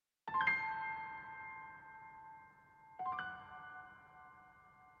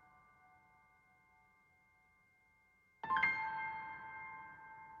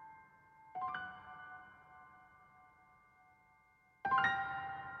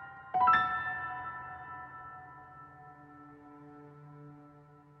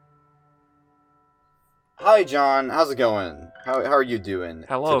Hi, John. How's it going? How are you doing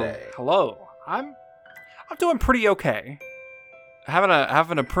today? Hello. I'm doing pretty okay.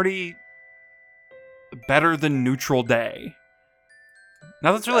 Having a pretty better than neutral day.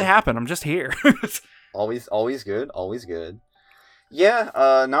 Nothing's really happened. I'm just here. Always good. Always good. Yeah.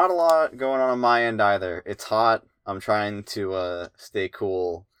 Not a lot going on my end either. It's hot. I'm trying to stay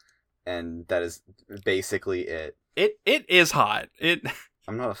cool, and that is basically it. It is hot.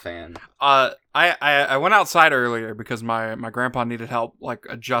 I'm not a fan. I went outside earlier because my grandpa needed help like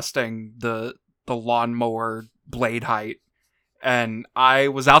adjusting the lawnmower blade height, and I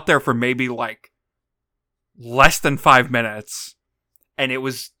was out there for maybe like less than 5 minutes, and it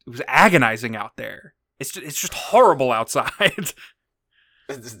was agonizing out there. It's just horrible outside.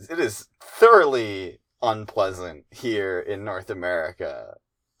 It is thoroughly unpleasant here in North America.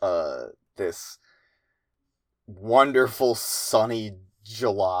 This wonderful sunny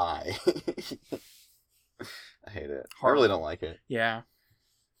July. I hate it. I really don't like it. Yeah.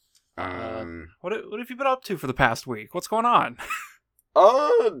 What have you been up to for the past week? What's going on?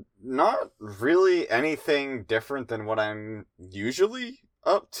 Not really anything different than what I'm usually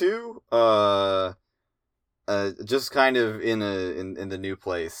up to. Just kind of in the new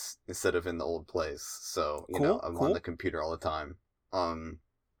place instead of in the old place. So, I'm on the computer all the time.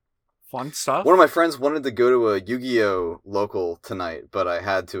 Fun stuff. One of my friends wanted to go to a Yu-Gi-Oh! Local tonight, but I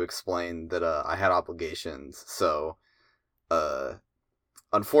had to explain that I had obligations. So,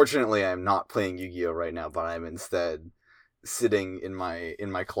 unfortunately, I'm not playing Yu-Gi-Oh! Right now, but I'm instead sitting in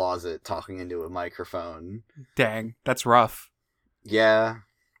my closet talking into a microphone. Dang, that's rough. Yeah.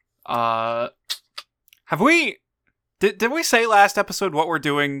 Have we... Did we say last episode what we're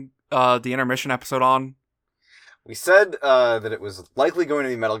doing the intermission episode on? We said that it was likely going to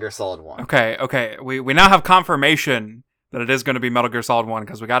be Metal Gear Solid 1. Okay. We now have confirmation that it is going to be Metal Gear Solid 1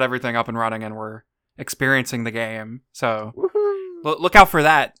 because we got everything up and running and we're experiencing the game. So look out for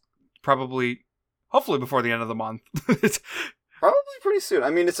that. Hopefully before the end of the month. Probably pretty soon.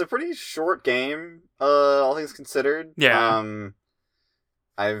 I mean, it's a pretty short game, all things considered. Yeah.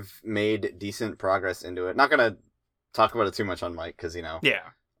 I've made decent progress into it. Not going to talk about it too much on mic because, yeah.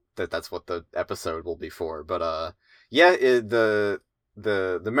 That's what the episode will be for. But the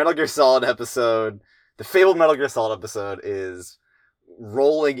Metal Gear Solid episode, the fabled Metal Gear Solid episode, is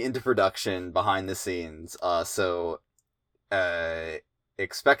rolling into production behind the scenes. So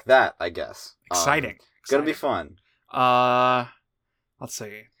expect that, I guess. Exciting. It's gonna be fun. Let's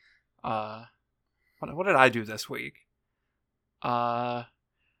see. What did I do this week? I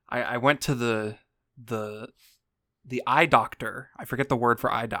went to the eye doctor. I forget the word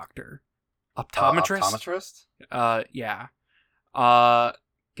for eye doctor. Optometrist? Yeah.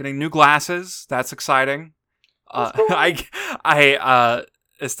 Getting new glasses. That's exciting. It's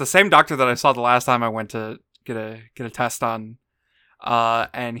the same doctor that I saw the last time I went to get a test on.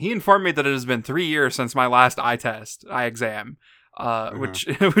 And he informed me that it has been 3 years since my last eye exam.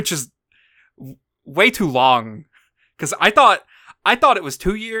 Which is way too long. Because I thought it was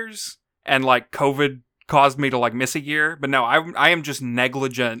 2 years and like COVID caused me to like miss a year, but no, I am just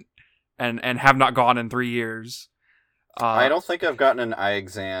negligent and have not gone in 3 years. I don't think I've gotten an eye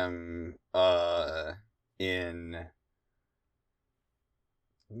exam in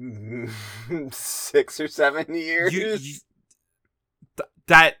 6 or 7 years.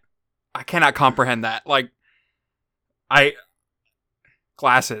 That I cannot comprehend that. Like,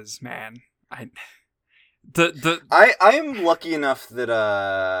 glasses, man. I am lucky enough that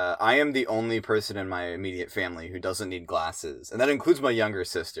I am the only person in my immediate family who doesn't need glasses, and that includes my younger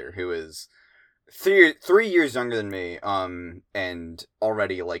sister, who is 3 years younger than me, and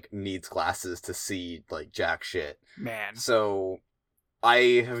already like needs glasses to see like jack shit. Man. So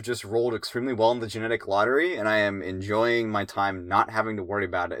I have just rolled extremely well in the genetic lottery, and I am enjoying my time not having to worry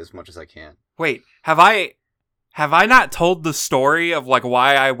about it as much as I can. Wait, have I not told the story of like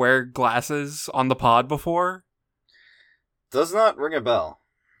why I wear glasses on the pod before? Does not ring a bell.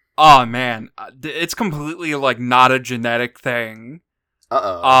 Oh man, it's completely like not a genetic thing.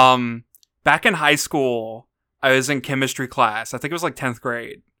 Back in high school, I was in chemistry class. I think it was like 10th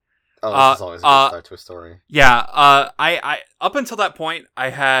grade. Oh, this is always a good start to a story. Yeah, I up until that point,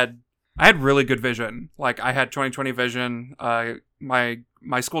 I had really good vision. Like I had 20/20 vision. My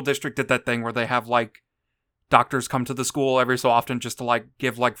school district did that thing where they have like doctors come to the school every so often just to like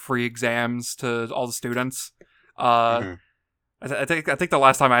give like free exams to all the students. I think the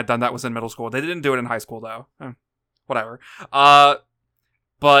last time I had done that was in middle school. They didn't do it in high school though. Whatever.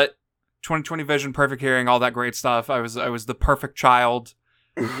 But 20/20 vision, perfect hearing, all that great stuff. I was the perfect child.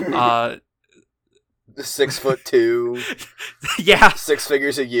 6'2". Yeah. 6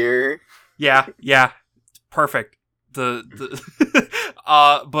 figures a year. Yeah. perfect. But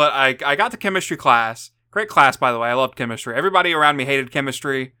I got to chemistry class. Great class, by the way. I loved chemistry. Everybody around me hated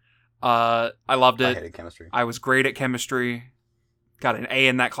chemistry. I loved it. I hated chemistry. I was great at chemistry. Got an A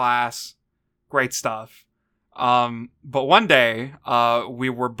in that class. Great stuff. But one day, we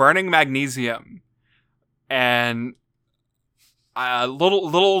were burning magnesium, and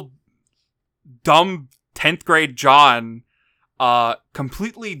little dumb 10th grade John,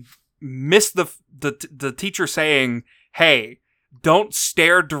 completely missed the teacher saying, "Hey, don't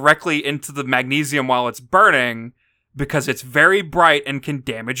stare directly into the magnesium while it's burning, because it's very bright and can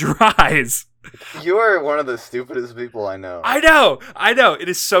damage your eyes." You are one of the stupidest people I know. I know. It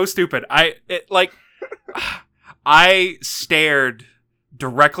is so stupid. I stared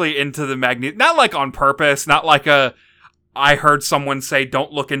directly into the magnesium, not like on purpose, not like I heard someone say,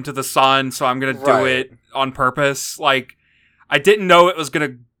 "Don't look into the sun," so I'm going to do it on purpose. Like, I didn't know it was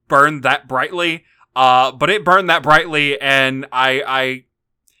going to burn that brightly, but it burned that brightly, and my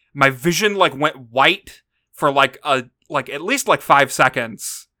vision, like, went white for, like, at least, like, 5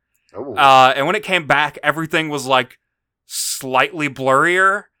 seconds. Ooh. And when it came back, everything was, like, slightly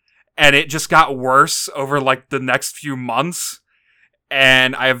blurrier, and it just got worse over, like, the next few months.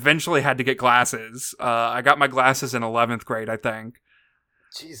 And I eventually had to get glasses. I got my glasses in 11th grade, I think.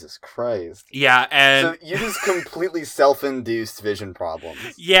 Jesus Christ. Yeah, and... So you just completely self-induced vision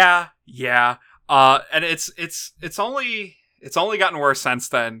problems. Yeah. And it's only gotten worse since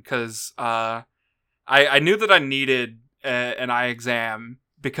then, because I knew that I needed an eye exam,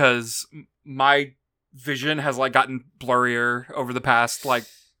 because my vision has, like, gotten blurrier over the past, like,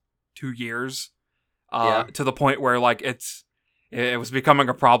 2 years. To the point where, like, it was becoming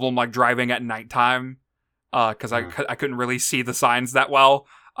a problem, like, driving at nighttime, because I couldn't really see the signs that well.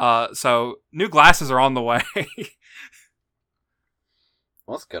 So new glasses are on the way.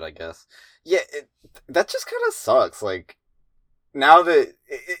 Well, that's good, I guess. Yeah, that just kind of sucks. Like, now that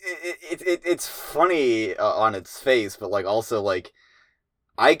it's funny on its face, but, like, also, like,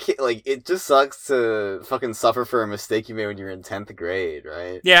 I can't, like, it just sucks to fucking suffer for a mistake you made when you were in 10th grade,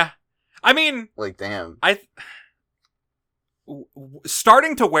 right? Yeah, I mean, like, damn.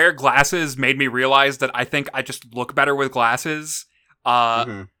 Starting to wear glasses made me realize that I think I just look better with glasses.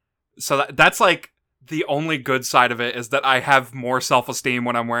 So that's like the only good side of it, is that I have more self-esteem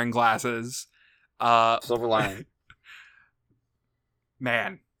when I'm wearing glasses. Silver lining.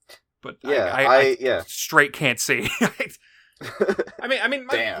 Man. But yeah, I straight can't see. I mean,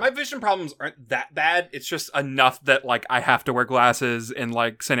 Damn. my vision problems aren't that bad. It's just enough that, like, I have to wear glasses in,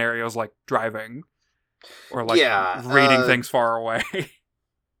 like, scenarios like driving. Or, like, reading things far away.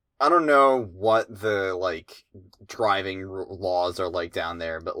 I don't know what the, like, driving laws are like down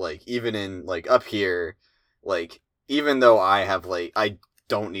there, but, like, even in, like, up here, like, even though I have, like, I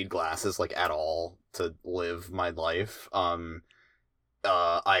don't need glasses, like, at all to live my life, my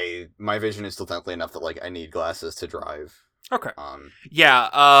vision is still technically enough that, like, I need glasses to drive. Okay.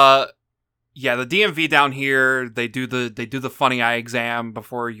 The DMV down here, they do the funny eye exam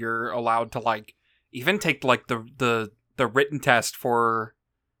before you're allowed to, like, even take, like, the written test for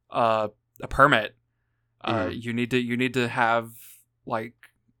a permit. You need to have, like,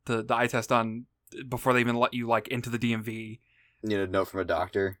 the eye test done before they even let you, like, into the DMV. You need a note from a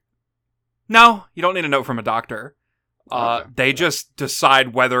doctor? No, you don't need a note from a doctor. Okay. They just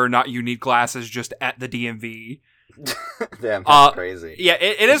decide whether or not you need glasses just at the DMV. Damn, that's crazy. Yeah,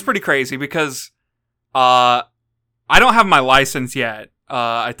 it is pretty crazy, because I don't have my license yet.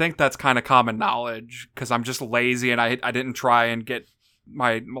 I think that's kind of common knowledge, because I'm just lazy, and I didn't try and get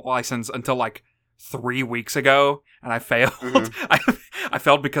my license until, like, 3 weeks ago, and I failed. Mm-hmm. I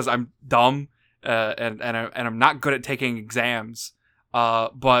failed because I'm dumb, and I'm not good at taking exams.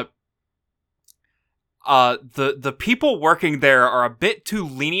 But the people working there are a bit too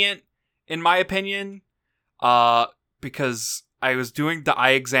lenient, in my opinion. Because I was doing the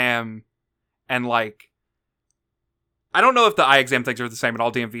eye exam, and, like, I don't know if the eye exam things are the same at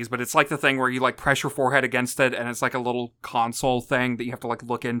all DMVs, but it's like the thing where you, like, press your forehead against it, and it's like a little console thing that you have to, like,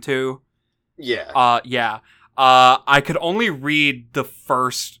 look into. Yeah. I could only read the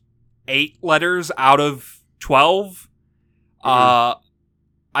first 8 letters out of 12. Mm-hmm.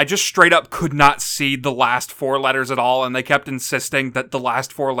 I just straight up could not see the last 4 letters at all, and they kept insisting that the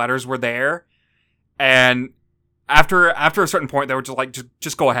last 4 letters were there. And after a certain point, they were just like,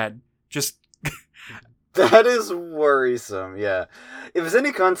 just go ahead. Just... That is worrisome, yeah. If it's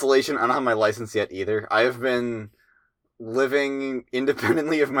any consolation, I don't have my license yet either. I have been living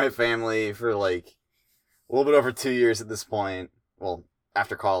independently of my family for, like, a little bit over 2 years at this point. Well,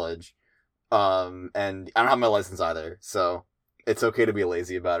 after college. And I don't have my license either, so it's okay to be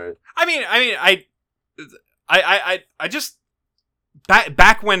lazy about it. I mean, I just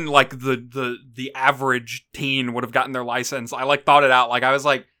back when like the average teen would have gotten their license, I like thought it out. Like I was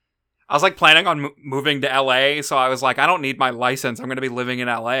planning on moving to LA, so I was like, I don't need my license. I'm going to be living in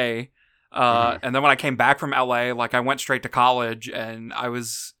LA. And then when I came back from LA, like I went straight to college, and I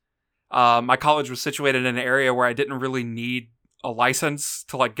was my college was situated in an area where I didn't really need a license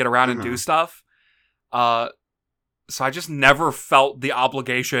to like get around and do stuff. So I just never felt the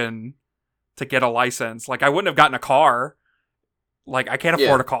obligation to get a license. Like I wouldn't have gotten a car. Like I can't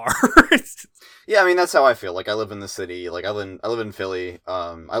afford a car. Yeah, I mean that's how I feel. Like I live in the city. Like I live in Philly.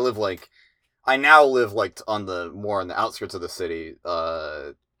 I now live like on the outskirts of the city.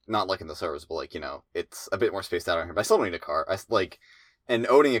 Not like in the suburbs, but like, you know, it's a bit more spaced out here. But I still don't need a car. And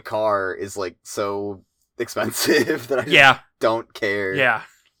owning a car is like so expensive that I just don't care. Yeah.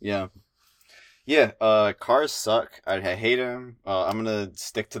 Cars suck. I hate them. I'm gonna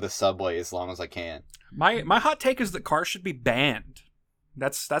stick to the subway as long as I can. My hot take is that cars should be banned.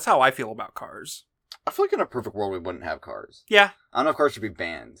 That's how I feel about cars. I feel like in a perfect world we wouldn't have cars. Yeah. I don't know if cars should be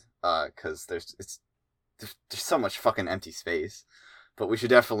banned. Because there's so much fucking empty space. But we should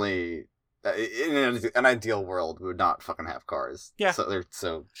definitely, in an ideal world, we would not fucking have cars. Yeah. So they're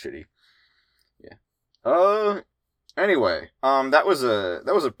so shitty. Yeah. Anyway, that was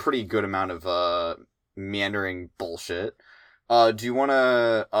a pretty good amount of meandering bullshit. Do you want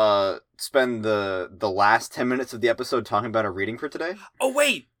to spend the last 10 minutes of the episode talking about our reading for today? Oh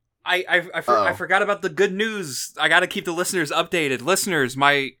wait, I forgot about the good news. I got to keep the listeners updated. Listeners,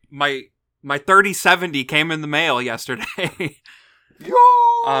 my 3070 came in the mail yesterday. Yo!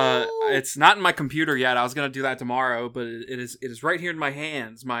 It's not in my computer yet. I was gonna do that tomorrow, but it is right here in my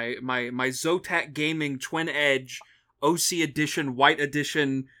hands. My Zotac Gaming Twin Edge OC Edition White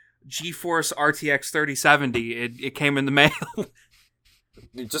Edition GeForce RTX 3070. It came in the mail.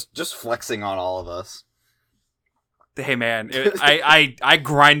 just flexing on all of us. Hey man, I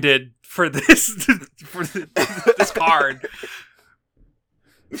grinded for this this card.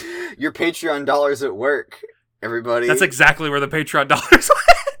 Your Patreon dollars at work. Everybody. That's exactly where the Patreon dollars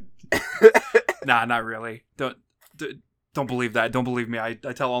went. Nah, not really. Don't believe that. Don't believe me. I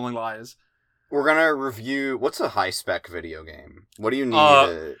tell only lies. We're gonna review. What's a high spec video game? What do you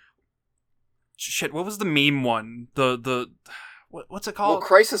need? Shit. What was the meme one? What's it called? Well,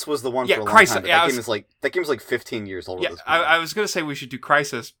 Crysis was the one for a long Crysis, time. Yeah, that game is like 15 years old. Yeah, at this point. I was gonna say we should do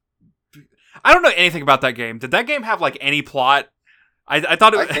Crysis. I don't know anything about that game. Did that game have like any plot? I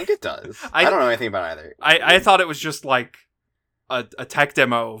thought it. I think it does. I don't know anything about it either. I thought it was just like a tech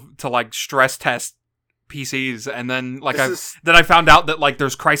demo to like stress test PCs, and then like then I found out that like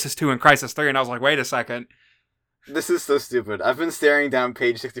there's Crysis 2 and Crysis 3, and I was like, wait a second. This is so stupid. I've been staring down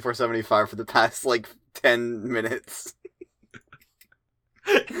page 6475 for the past like 10 minutes.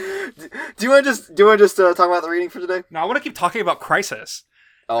 Do you want to just talk about the reading for today? No, I want to keep talking about Crysis.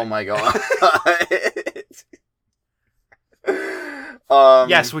 Oh my god.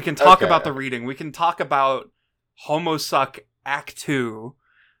 Yes, we can talk about the reading. We can talk about Homosuck Act 2.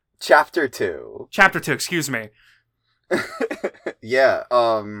 Chapter 2. Chapter 2, excuse me. Yeah,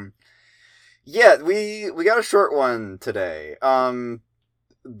 yeah, we got a short one today.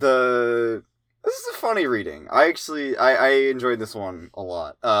 This is a funny reading. I enjoyed this one a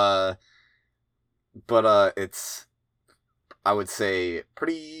lot. But it's, I would say,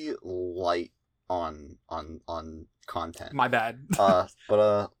 pretty light on content. My bad.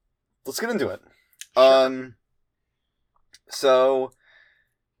 But let's get into it. Sure. So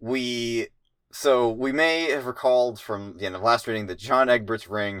we may have recalled from the end of last reading that John Egbert's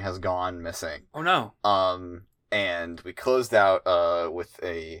ring has gone missing. Oh no. And we closed out with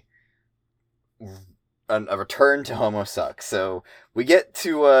a return to Homosuck. So we get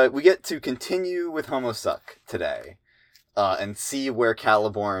to continue with Homosuck today. And see where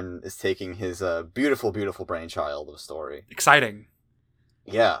Caliborn is taking his beautiful, beautiful brainchild of a story. Exciting.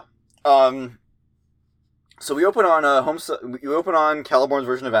 Yeah. So we open on Caliborn's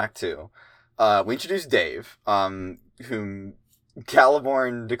version of Act 2. We introduce Dave, whom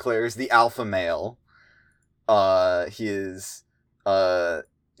Caliborn declares the alpha male. He is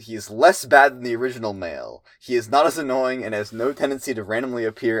less bad than the original male. He is not as annoying and has no tendency to randomly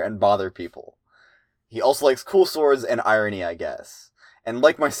appear and bother people. He also likes cool swords and irony, I guess. And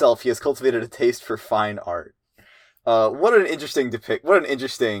like myself, he has cultivated a taste for fine art. What an interesting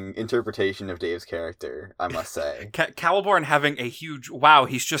interpretation of Dave's character, I must say. Caliborn having a huge "wow,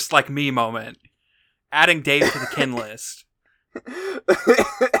 he's just like me" moment, adding Dave to the kin list.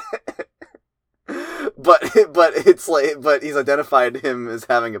 but he's identified him as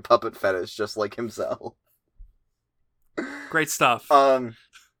having a puppet fetish just like himself. Great stuff.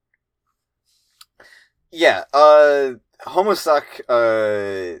 Yeah, Homosuck,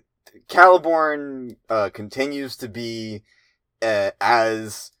 Caliborn, continues to be,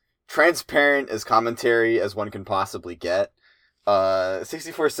 as transparent as commentary as one can possibly get.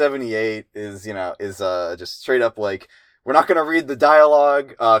 6478 is just straight up like, we're not gonna read the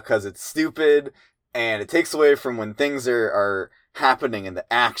dialogue, cause it's stupid, and it takes away from when things are happening in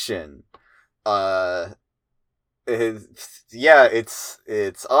the action. Uh, it's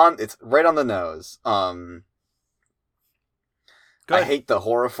right on the nose. Good. I hate the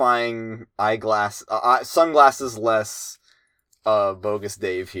horrifying sunglasses less bogus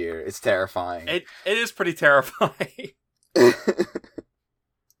Dave here. It's terrifying. It is pretty terrifying.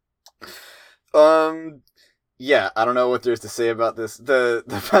 Yeah, I don't know what there's to say about this. The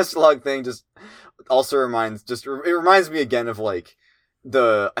Pestalog thing just also reminds me again of like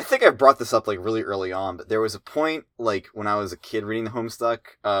I think I brought this up like really early on, but there was a point like when I was a kid reading the Homestuck,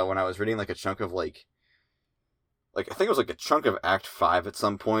 when I was reading like a chunk of like I think it was like a chunk of Act 5 at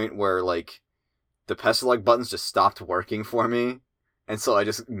some point where like the Pestalog buttons just stopped working for me. And so I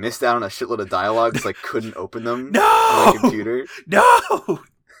just missed out on a shitload of dialogue because I couldn't open them on my computer. No!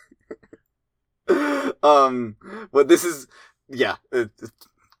 But this is, it's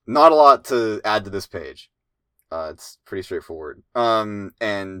not a lot to add to this page. It's pretty straightforward.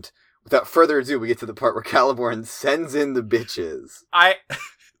 And without further ado, we get to the part where Caliborn sends in the bitches.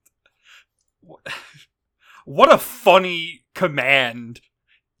 What a funny command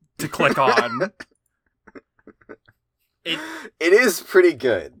to click on. It is pretty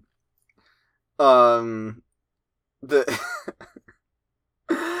good. I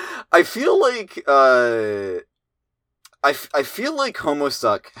feel like I feel like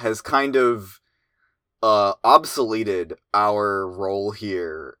Homosuck has kind of obsoleted our role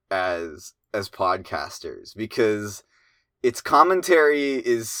here as podcasters, because its commentary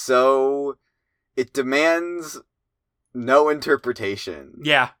is so, it demands no interpretation.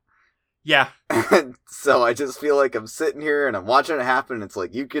 Yeah. And so I just feel like I'm sitting here and I'm watching it happen, and it's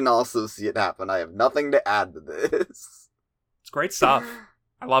like, you can also see it happen. I have nothing to add to this. It's great stuff.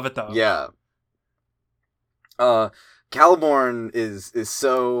 I love it though. Yeah. Caliborn is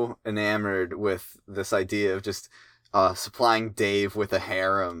so enamored with this idea of just supplying Dave with a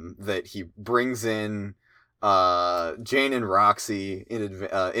harem that he brings in Jane and Roxy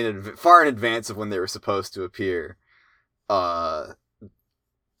far in advance of when they were supposed to appear.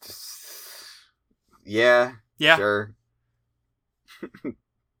 Yeah, sure.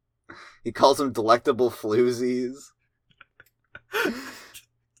 He calls them delectable floozies.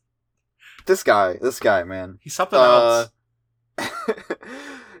 This guy, man. He's something else.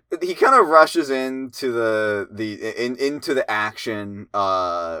 He kind of rushes into into the action.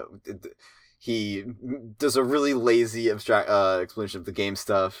 He does a really lazy explanation of the game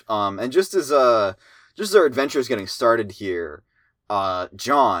stuff. And just as our adventure is getting started here,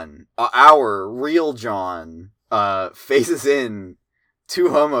 John, our real John, faces in to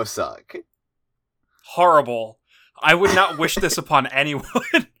Homosuck. Horrible. I would not wish this upon anyone.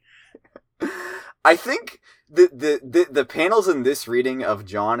 I think the panels in this reading of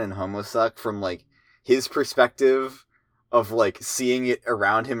John and Homosuck from like his perspective of like seeing it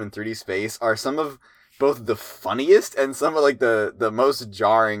around him in 3D space are some of both the funniest and some of like the most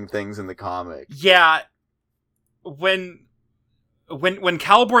jarring things in the comic. Yeah. When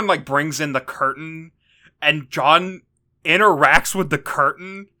Caliborn like brings in the curtain and John interacts with the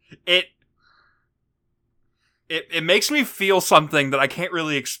curtain, it makes me feel something that I can't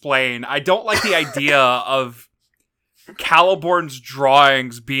really explain. I don't like the idea of Caliborn's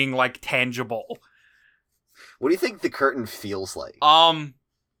drawings being like tangible. What do you think the curtain feels like? I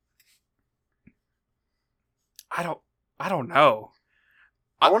don't know.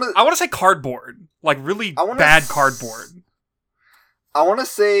 I want to say cardboard, like really bad cardboard. I want to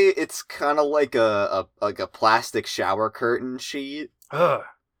say it's kind of like a plastic shower curtain sheet. Ugh.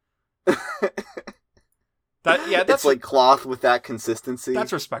 That's it's like cloth with that consistency.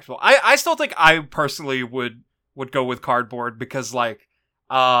 That's respectable. I still think I personally would go with cardboard because like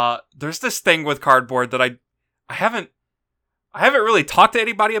there's this thing with cardboard that I haven't really talked to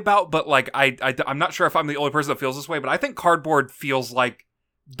anybody about, but like I'm not sure if I'm the only person that feels this way, but I think cardboard feels like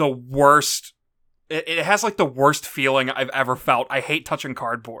the worst. It has like the worst feeling I've ever felt. I hate touching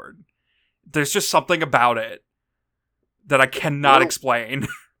cardboard. There's just something about it that I cannot explain.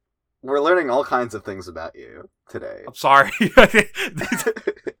 We're learning all kinds of things about you today. I'm sorry.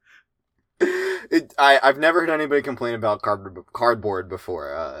 I've never heard anybody complain about cardboard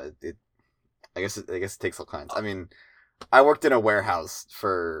before. I guess it takes all kinds. I mean, I worked in a warehouse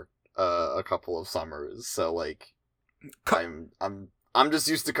for a couple of summers, so like I'm I'm just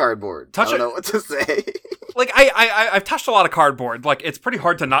used to cardboard. Touch I don't it- know what to say. Like I've touched a lot of cardboard. Like it's pretty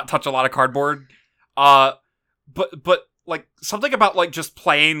hard to not touch a lot of cardboard. But like something about like just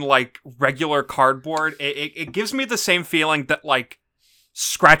plain like regular cardboard, it gives me the same feeling that like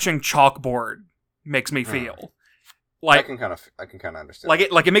scratching chalkboard makes me feel. Like I can kind of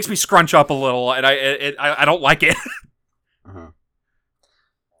understand. Like it makes me scrunch up a little, and I don't like it. Uh-huh.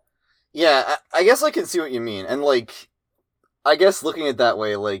 Yeah, I guess I can see what you mean, and like, I guess looking at it that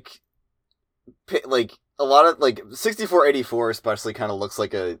way, like a lot of like 6484 especially kind of looks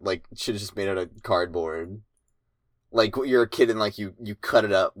like should have just made out of cardboard. Like you're a kid and like you cut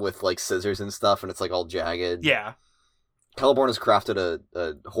it up with like scissors and stuff, and it's like all jagged. Yeah, Caliborn has crafted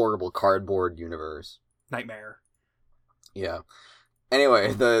a horrible cardboard universe. nightmare. Yeah.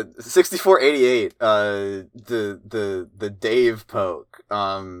 Anyway, the 6488, the Dave poke,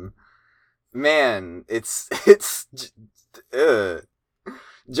 man, it's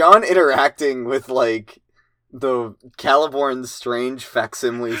John interacting with like the Caliborn's strange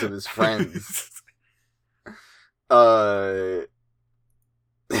facsimiles of his friends.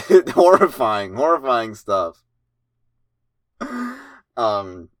 horrifying stuff.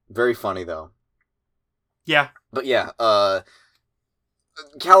 Very funny though. Yeah. But yeah,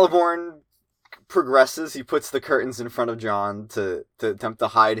 Caliborn progresses. He puts the curtains in front of John to attempt to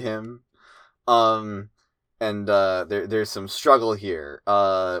hide him. And there's some struggle here.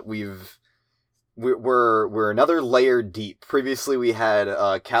 We're another layer deep. Previously we had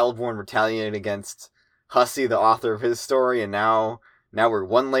Caliborn retaliating against Hussey, the author of his story, and now we're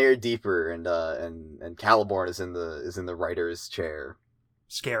one layer deeper, and Caliborn is in the writer's chair.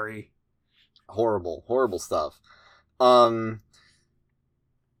 Scary. Horrible stuff. Like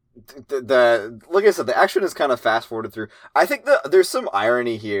I said, the action is kind of fast forwarded through. I think there's some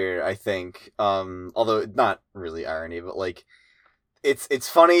irony here. I think, although not really irony, but like, it's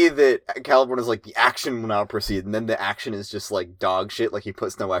funny that Caliborn is like the action will now proceed, and then the action is just like dog shit. Like he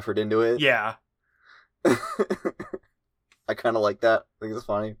puts no effort into it. Yeah. I kind of like that. I think it's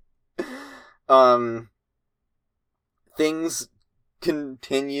funny. Things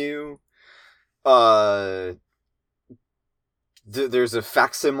continue. There's a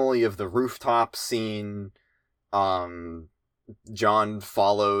facsimile of the rooftop scene. John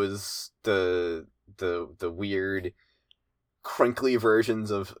follows the weird crinkly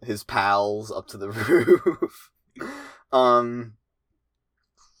versions of his pals up to the roof.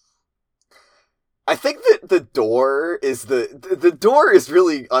 I think that the door is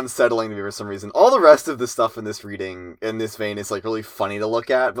really unsettling to me for some reason. All the rest of the stuff in this reading, in this vein, is like really funny to look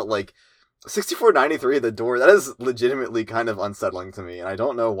at, but like 6493, the door, that is legitimately kind of unsettling to me, and I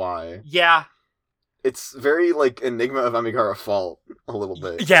don't know why. Yeah. It's very like Enigma of Amigara fault a little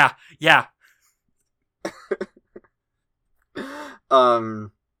bit. Yeah.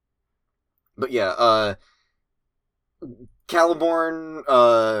 But yeah,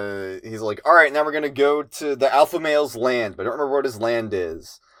 Caliborn, he's like, alright, now we're gonna go to the alpha male's land, but I don't remember what his land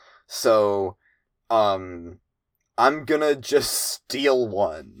is. So, I'm gonna just steal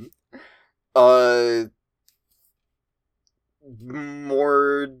one.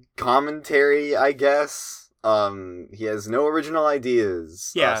 More commentary, I guess. He has no original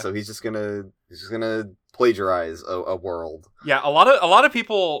ideas. Yeah. So he's just gonna plagiarize a world. Yeah, a lot of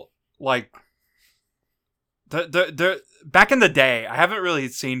people like the back in the day, I haven't really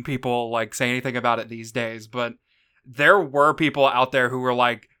seen people like say anything about it these days, but there were people out there who were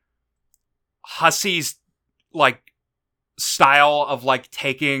like Hussey's like style of like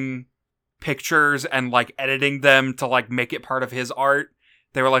taking pictures and like editing them to like make it part of his art.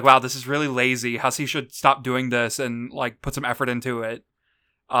 They were like, wow, this is really lazy. Hussey should stop doing this and like put some effort into it.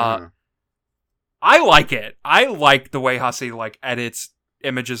 I like it. I like the way Hussey like edits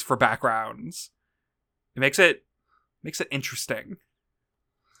images for backgrounds. It makes it interesting.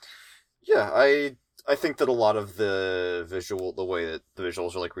 Yeah, I think that a lot of the way that the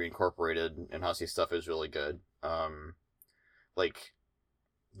visuals are like reincorporated in Hussey stuff is really good. Like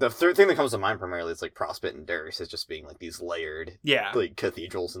the third thing that comes to mind primarily is like Prospit and Darius as just being like these layered, like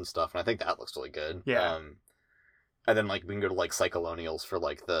cathedrals and stuff, and I think that looks really good. Yeah. And then like we can go to like Psycholonials for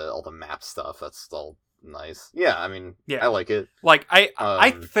like all the map stuff. That's all nice. Yeah, I mean, I like it. Like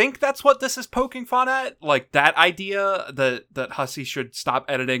I think that's what this is poking fun at. Like that idea that Hussey should stop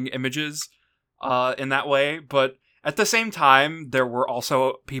editing images in that way. But at the same time, there were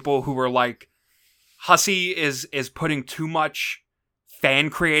also people who were like, Hussey is putting too much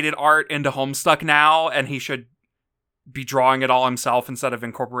fan created art into Homestuck now, and he should be drawing it all himself instead of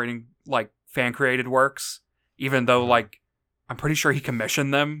incorporating like fan created works. Even though like I'm pretty sure he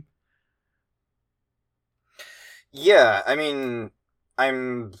commissioned them. Yeah, I mean,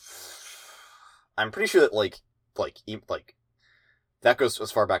 I'm pretty sure that like that goes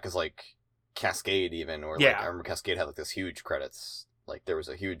as far back as like Cascade even, or like I remember Cascade had like this huge credits. Like there was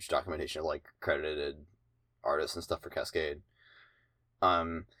a huge documentation of like credited artists and stuff for Cascade.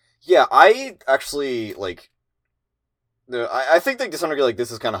 Yeah, I actually like. I think that to some degree, like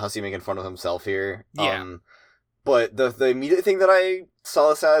this is kind of Hussie making fun of himself here. Yeah. But the immediate thing that I saw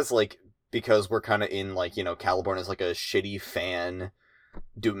this as, like, because we're kind of in like, you know, Caliborn is like a shitty fan,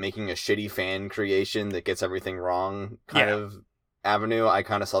 making a shitty fan creation that gets everything wrong kind of avenue. I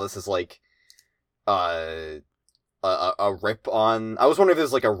kind of saw this as like a rip on. I was wondering if this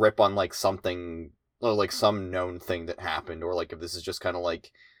is like a rip on like something, or like some known thing that happened, or like if this is just kind of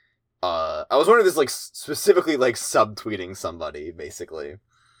like I was wondering if this is like specifically like subtweeting somebody, basically.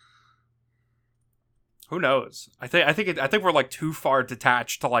 Who knows? I think we're like too far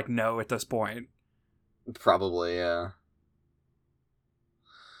detached to like know at this point. Probably, yeah.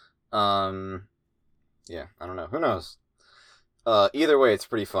 Yeah, I don't know. Who knows? Either way, it's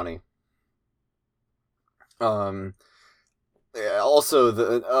pretty funny.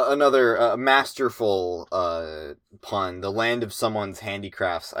 Also, another masterful pun. The land of someone's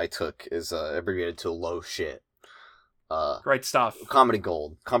handicrafts I took is abbreviated to low shit. Great stuff. Comedy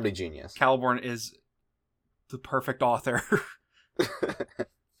gold. Comedy genius. Caliborn is the perfect author.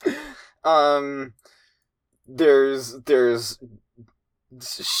 There's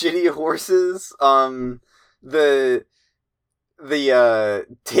shitty horses. The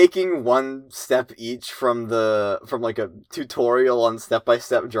taking one step each from like a tutorial on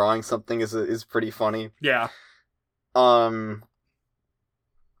step-by-step drawing something is pretty funny. Yeah. So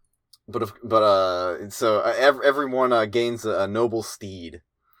everyone gains a noble steed.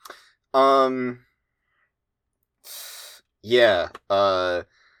 Yeah.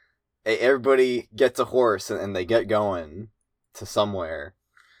 Everybody gets a horse and they get going to somewhere.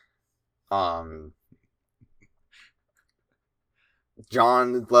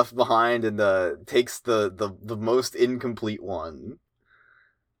 John left behind and takes the most incomplete one.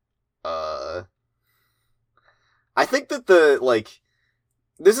 I think that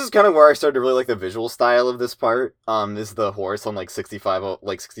this is kind of where I started to really like the visual style of this part. Is the horse on like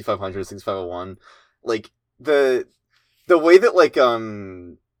 6500, 6501. Like the way that like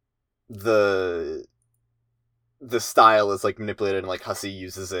the style is like manipulated and like Hussie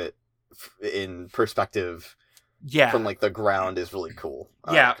uses it in perspective. Yeah. From like the ground is really cool.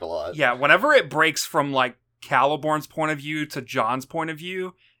 I yeah. like it a lot. Yeah. Whenever it breaks from like Caliborn's point of view to John's point of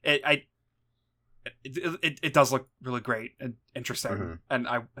view, it does look really great and interesting, and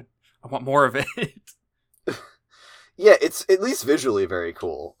I want more of it. Yeah, it's at least visually very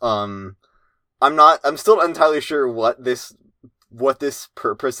cool. I'm still not entirely sure what this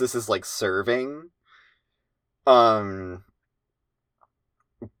purpose this is like serving. But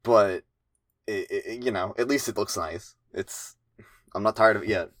you know, at least it looks nice. I'm not tired of it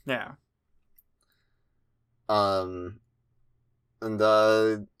yet. Yeah. And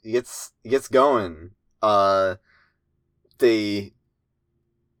he gets going. Our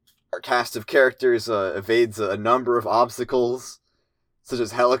cast of characters evades a number of obstacles, such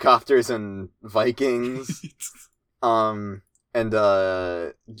as helicopters and Vikings. And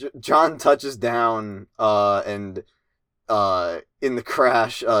John touches down and in the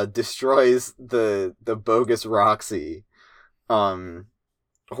crash destroys the bogus Roxy.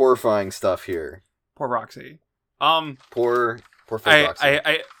 Horrifying stuff here. Poor Roxy. Poor fake Roxy.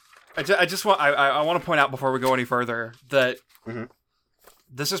 I just want to point out before we go any further that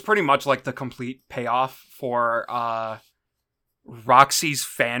this is pretty much like the complete payoff for Roxy's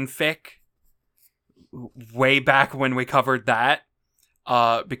fanfic way back when we covered that,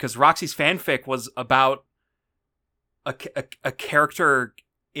 because Roxy's fanfic was about a character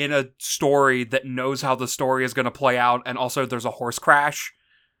in a story that knows how the story is going to play out, and also there's a horse crash.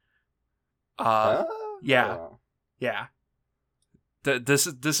 Yeah. This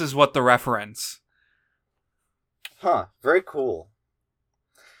is what the reference. Huh. Very cool.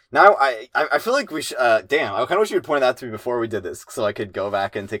 Now I feel like we should. Damn, I kind of wish you would point that out to me before we did this, so I could go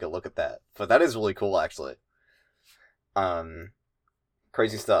back and take a look at that. But that is really cool, actually.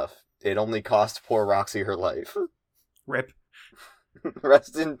 Crazy stuff. It only cost poor Roxy her life. Rip.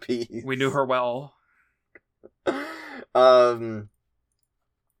 Rest in peace. We knew her well.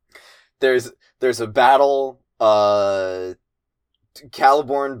 There's a battle.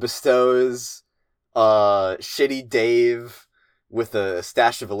 Caliborn bestows Shitty Dave with a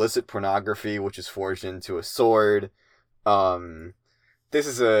stash of illicit pornography, which is forged into a sword. This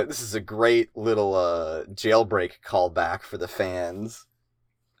is a great little jailbreak callback for the fans.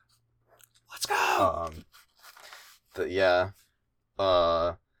 Let's go.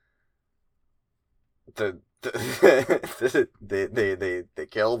 They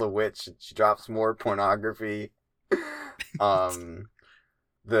kill the witch. She drops more pornography.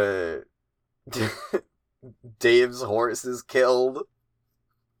 The Dave's horse is killed.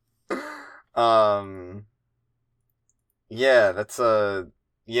 Yeah, that's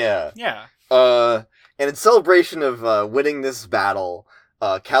yeah. Yeah. And in celebration of winning this battle,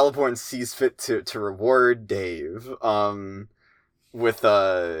 Caliborn sees fit to reward Dave with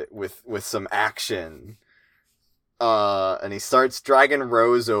some action. And he starts dragging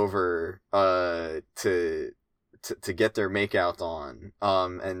Rose over to get their makeout on.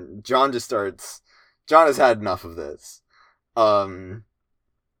 And John has had enough of this.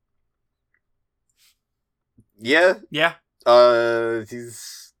 Yeah. Yeah.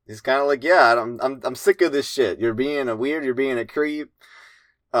 He's kind of like, yeah, I'm sick of this shit. You're being a weird. You're being a creep.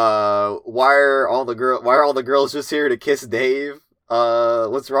 Why are all the girls just here to kiss Dave?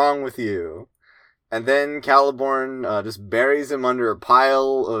 What's wrong with you? And then Caliborn just buries him under a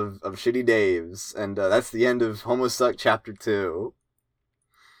pile of shitty Daves, and that's the end of Homosuck Chapter 2.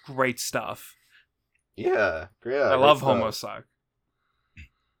 Great stuff. Yeah. I love Homosuck.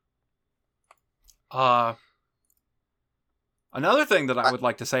 Another thing that I would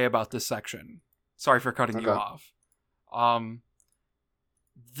like to say about this section, sorry for cutting you off.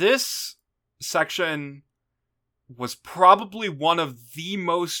 This section was probably one of the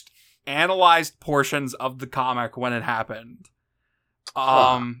most analyzed portions of the comic when it happened.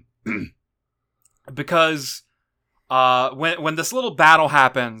 Because when this little battle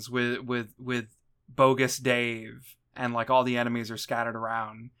happens with Bogus Dave and like all the enemies are scattered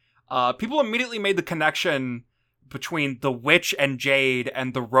around, people immediately made the connection between the witch and Jade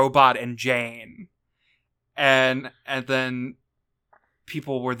and the robot and Jane. And then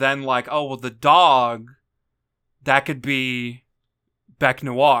people were then like, oh, well, the dog, that could be Bec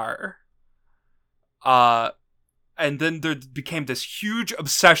Noir. And then there became this huge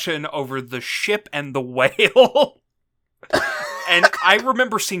obsession over the ship and the whale. And I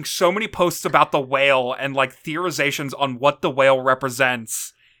remember seeing so many posts about the whale and like theorizations on what the whale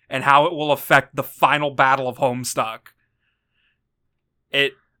represents and how it will affect the final battle of Homestuck.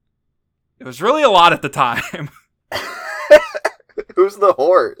 It was really a lot at the time. Who's the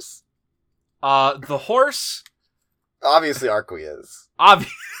horse? The horse... Obviously Arqueus.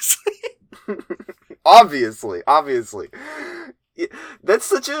 Obviously. Obviously. That's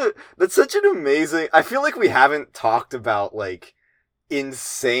such an amazing... I feel like we haven't talked about, like,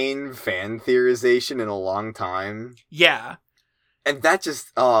 insane fan theorization in a long time. Yeah. And that's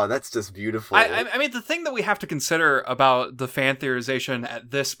just beautiful. I mean, the thing that we have to consider about the fan theorization at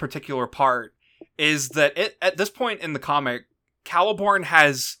this particular part is that at this point in the comic, Caliborn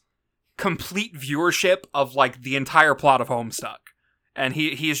has complete viewership of, like, the entire plot of Homestuck. And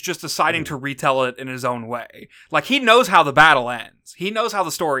he is just deciding to retell it in his own way. Like, he knows how the battle ends. He knows how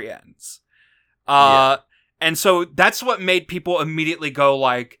the story ends. And so that's what made people immediately go,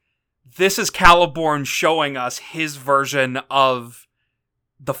 like, this is Caliborn showing us his version of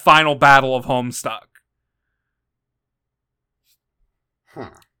the final battle of Homestuck.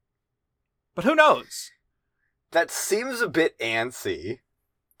 But who knows? That seems a bit antsy.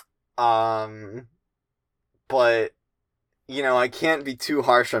 But, you know, I can't be too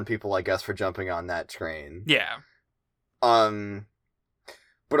harsh on people, I guess, for jumping on that train. Yeah.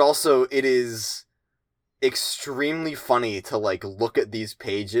 But also, it is extremely funny to, like, look at these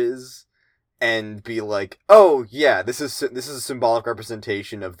pages and be like, oh, yeah, this is a symbolic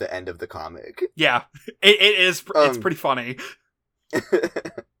representation of the end of the comic. Yeah. It is, it's pretty funny.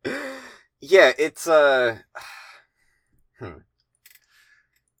 Yeah, it's,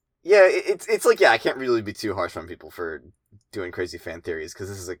 Yeah, it's like, yeah, I can't really be too harsh on people for doing crazy fan theories, because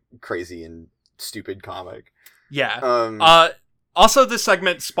this is a crazy and stupid comic. Yeah. Also, this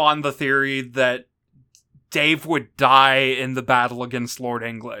segment spawned the theory that Dave would die in the battle against Lord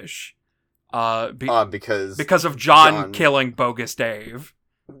English. Because of John killing Bogus Dave.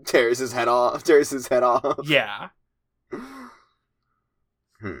 Tears his head off. Yeah.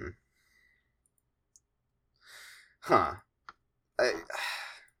 Huh.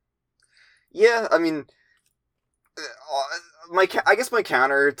 Yeah, I mean, I guess my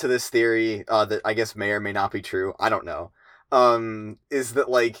counter to this theory, that I guess may or may not be true, I don't know, is that,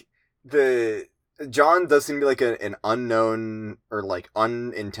 like, John does seem to be, like, an unknown or, like,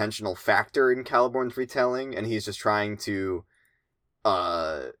 unintentional factor in Caliborn's retelling, and he's just trying to,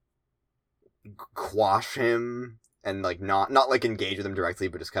 quash him and, like, not like, engage with him directly,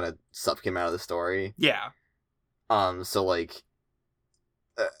 but just kind of suck him out of the story. Yeah. So, like,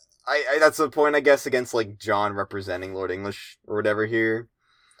 I that's the point, I guess, against like John representing Lord English or whatever here.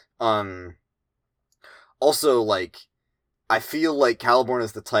 Also, like, I feel like Caliborn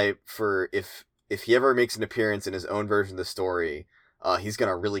is the type for if he ever makes an appearance in his own version of the story, he's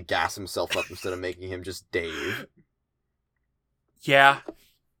gonna really gas himself up instead of making him just Dave. Yeah.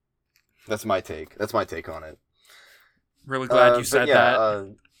 That's my take. That's my take on it. Really glad you said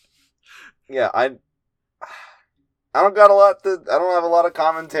that. Yeah, I don't got a lot I don't have a lot of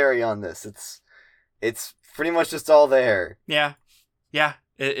commentary on this. It's pretty much just all there. Yeah.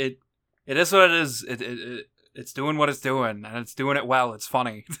 It is what it is. It's doing what it's doing, and it's doing it well. It's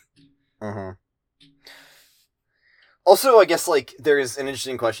funny. Uh-huh. Also, I guess, like, there's an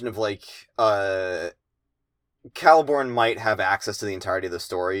interesting question of, like, Caliborn might have access to the entirety of the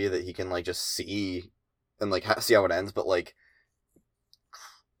story that he can, like, just see and, like, see how it ends, but, like,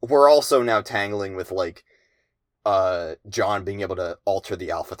 we're also now tangling with, like, John being able to alter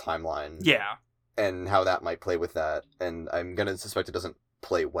the Alpha timeline. Yeah. And how that might play with that, and I'm gonna suspect it doesn't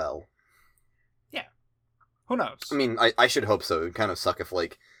play well. Yeah. Who knows? I mean, I should hope so. It would kind of suck if,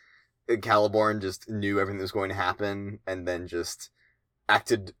 like, Caliborn just knew everything that was going to happen and then just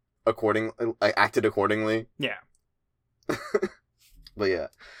acted accordingly. Yeah. But yeah,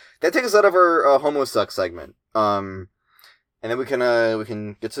 that takes us out of our Homo Sucks segment. And then we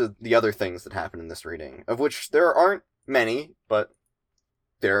can get to the other things that happen in this reading, of which there aren't many, but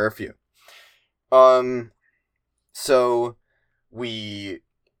there are a few. So we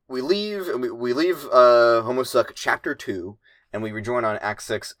leave Homo Suck chapter 2, and we rejoin on Act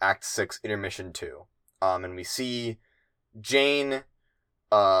 6 intermission 2. And we see Jane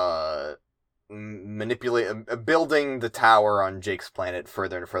building the tower on Jake's planet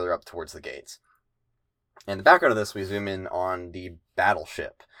further and further up towards the gates. In the background of this, we zoom in on the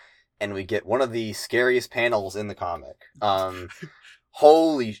battleship, and we get one of the scariest panels in the comic.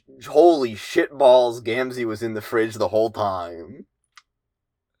 Holy shitballs, Gamzee was in the fridge the whole time.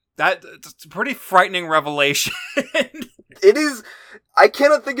 That's a pretty frightening revelation. It is. I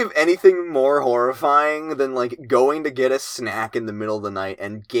cannot think of anything more horrifying than, like, going to get a snack in the middle of the night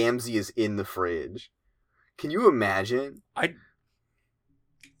and Gamzee is in the fridge. Can you imagine? I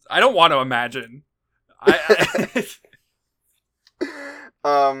don't want to imagine.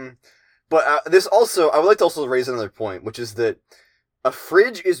 But this also, I would like to also raise another point, which is that a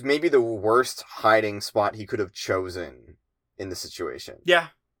fridge is maybe the worst hiding spot he could have chosen in the situation. Yeah.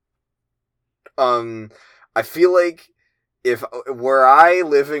 I feel like if were I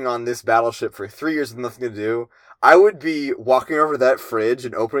living on this battleship for 3 years with nothing to do, I would be walking over to that fridge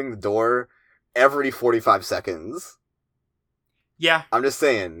and opening the door every 45 seconds. Yeah. I'm just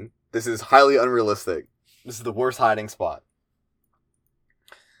saying, this is highly unrealistic. This is the worst hiding spot.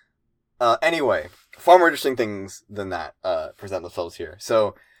 Anyway, far more interesting things than that present themselves here.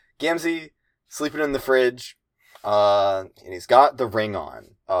 So, Gamzee sleeping in the fridge, and he's got the ring on.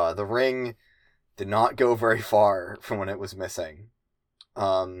 The ring did not go very far from when it was missing.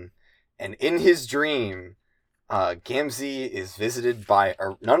 And in his dream, Gamzee is visited by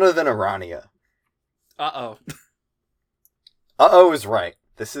none other than Arania. Uh-oh. Uh-oh is right.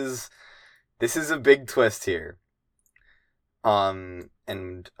 This is a big twist here. We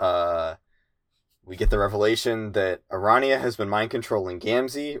get the revelation that Arania has been mind controlling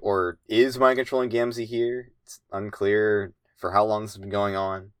Gamzee, or is mind controlling Gamzee here. It's unclear for how long this has been going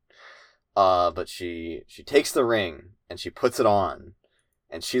on. But she takes the ring and she puts it on,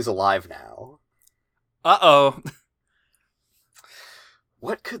 and she's alive now. Uh-oh.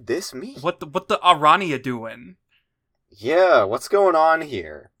 What could this mean? What the Arania doing? Yeah, what's going on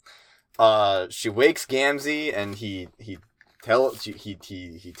here? She wakes Gamzee, and he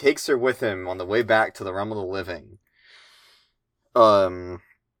takes her with him on the way back to the realm of the living. They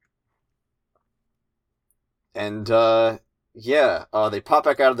pop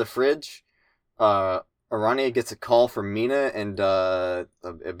back out of the fridge. Arania gets a call from Mina, and a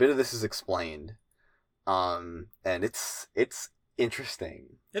bit of this is explained. And it's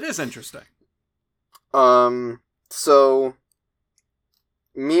interesting. It is interesting. So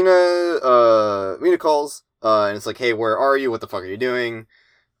Mina calls, and it's like, hey, where are you? What the fuck are you doing?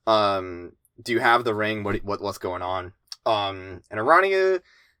 Do you have the ring? What's going on? And Arania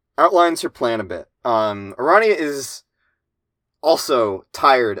outlines her plan a bit. Arania is also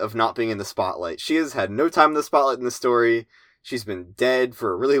tired of not being in the spotlight. She has had no time in the spotlight in the story. She's been dead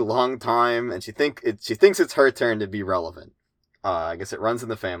for a really long time, and she thinks it's her turn to be relevant. I guess it runs in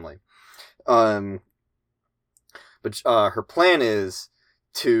the family. But her plan is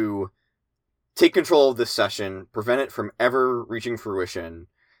to take control of this session, prevent it from ever reaching fruition,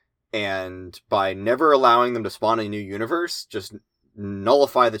 and by never allowing them to spawn a new universe, just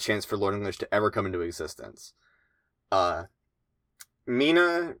nullify the chance for Lord English to ever come into existence.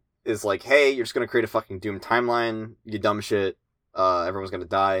 Mina is like, hey, you're just gonna create a fucking Doom timeline, you dumb shit, everyone's gonna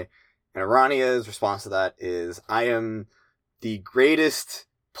die. And Arania's response to that is, I am the greatest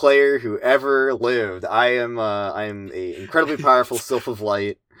player who ever lived. I am a incredibly powerful Sylph of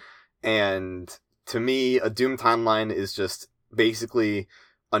Light, and to me, a Doom timeline is just basically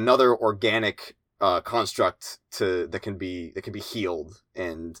another organic construct that can be healed,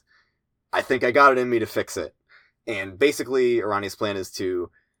 and I think I got it in me to fix it. And basically, Arania's plan is to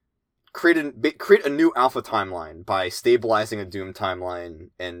create a new alpha timeline by stabilizing a Doom timeline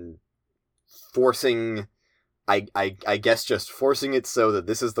and forcing, I guess just forcing it so that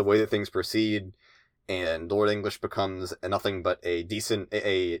this is the way that things proceed, and Lord English becomes nothing but a distant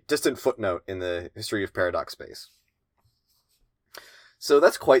footnote in the history of Paradox Space. So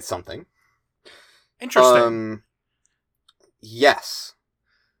that's quite something. Interesting. Yes.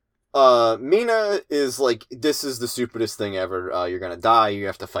 Mina is like, this is the stupidest thing ever. You're gonna die. You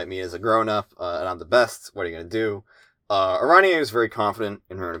have to fight me as a grown-up, and I'm the best. What are you gonna do? Arania is very confident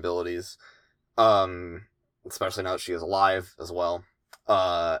in her own abilities, especially now that she is alive as well.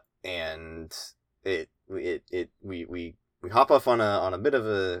 And we hop off on a bit of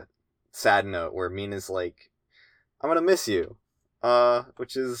a sad note where Mina's like, I'm gonna miss you,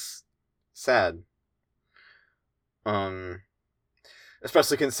 which is sad.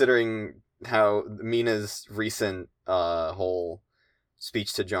 Especially considering how Mina's recent whole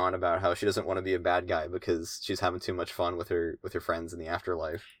speech to John about how she doesn't want to be a bad guy because she's having too much fun with her friends in the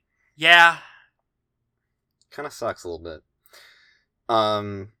afterlife. Yeah. Kind of sucks a little bit.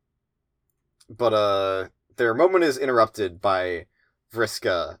 But their moment is interrupted by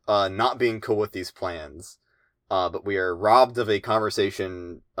Vriska not being cool with these plans. But we are robbed of a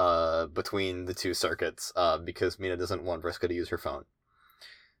conversation between the two circuits because Mina doesn't want Vriska to use her phone.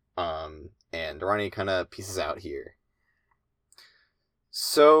 And Arania kind of pieces out here.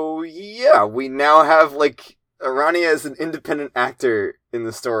 So, yeah, we now have, like, Arania as an independent actor in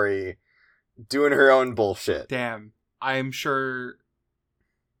the story doing her own bullshit. Damn. I'm sure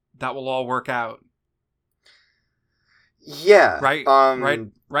that will all work out. Yeah. Right?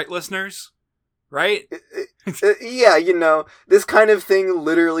 Right, listeners? Right? Yeah, you know, this kind of thing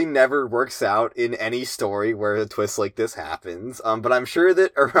literally never works out in any story where a twist like this happens. But I'm sure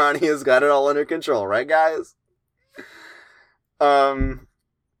that Arania's got it all under control, right, guys? I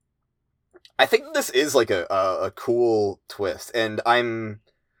think this is like a cool twist, and I'm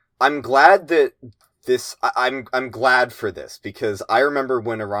glad that I'm glad for this, because I remember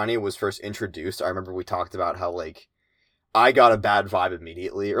when Arania was first introduced, I remember we talked about how, like, I got a bad vibe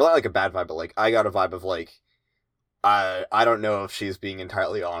immediately, or not like a bad vibe, but like I got a vibe of like, I don't know if she's being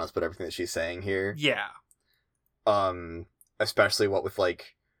entirely honest with everything that she's saying here. Yeah. Especially what with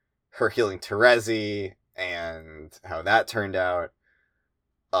like her healing Terezi and how that turned out.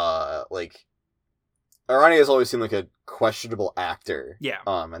 Like Arania has always seemed like a questionable actor. Yeah.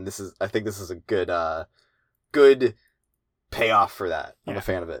 And I think this is a good payoff for that. I'm a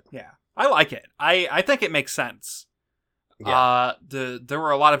fan of it. Yeah. I like it. I think it makes sense. Yeah. There were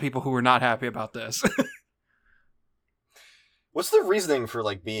a lot of people who were not happy about this. What's the reasoning for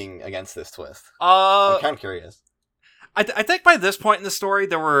like being against this twist? I'm kind of curious. I think by this point in the story,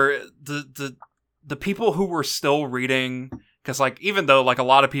 there were the people who were still reading, because like even though like a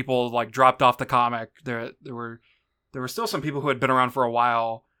lot of people like dropped off the comic, there were still some people who had been around for a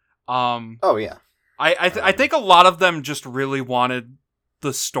while. Oh yeah. I think a lot of them just really wanted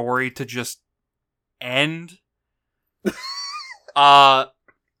the story to just end.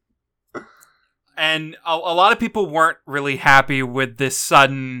 And a lot of people weren't really happy with this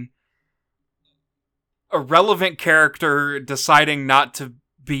sudden irrelevant character deciding not to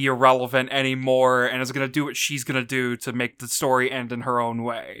be irrelevant anymore and is going to do what she's going to do to make the story end in her own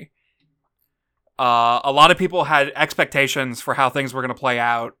way. A lot of people had expectations for how things were going to play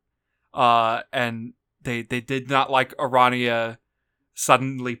out, and they did not like Arania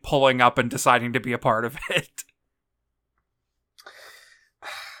suddenly pulling up and deciding to be a part of it.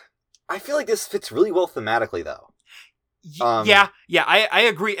 I feel like this fits really well thematically, though. Yeah, I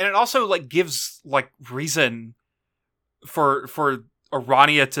agree, and it also like gives like reason for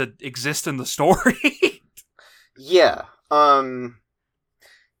Arania to exist in the story. Yeah,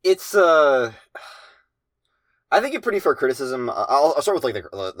 it's I think a pretty fair criticism. I'll start with like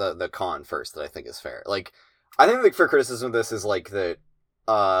the con first that I think is fair. Like, I think the fair criticism of this is like that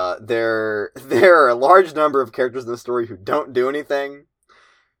there are a large number of characters in the story who don't do anything,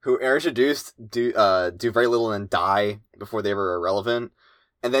 who are introduced, do very little and die before they ever are relevant.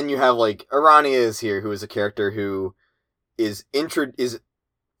 And then you have, like, Arania is here, who is a character who is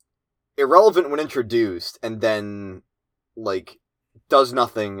irrelevant when introduced, and then like does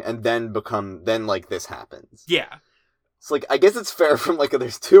nothing, and then like this happens. Yeah. It's like, I guess it's fair from like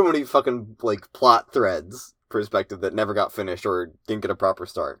there's too many fucking like plot threads perspective that never got finished or didn't get a proper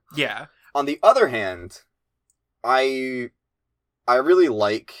start. Yeah. On the other hand, I really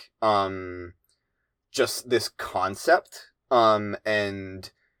like just this concept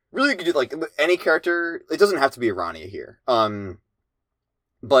and really could do like any character. It doesn't have to be Irania here.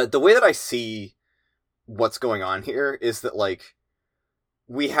 But the way that I see what's going on here is that like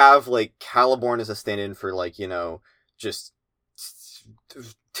we have like Caliborn as a stand-in for like, you know, just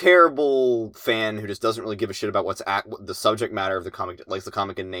terrible fan who just doesn't really give a shit about what the subject matter of the comic, likes the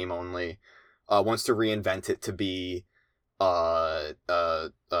comic in name only, wants to reinvent it to be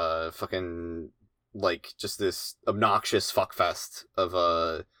fucking like just this obnoxious fuckfest of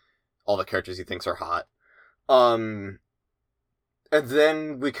all the characters he thinks are hot. And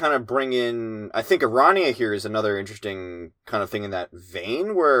then we kind of bring in, I think Irania here is another interesting kind of thing in that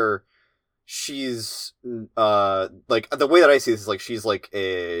vein where she's like, the way that I see this is like she's like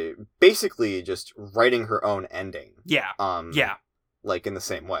basically just writing her own ending. Yeah. Yeah. Like in the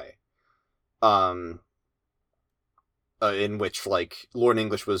same way. In which like Lord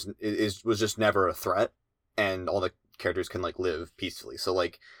English was just never a threat, and all the characters can like live peacefully. So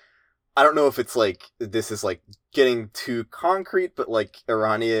like, I don't know if it's like this is like getting too concrete, but like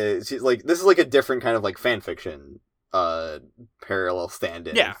Irania, she's like, this is like a different kind of like fan fiction parallel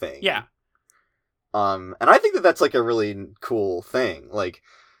stand-in thing. Yeah. And I think that that's like a really cool thing. Like,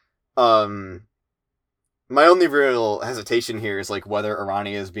 my only real hesitation here is like whether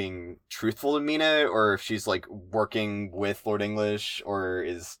Irania is being truthful to Mina, or if she's like working with Lord English, or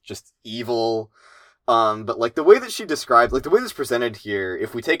is just evil. But like the way that she described, like the way this presented here,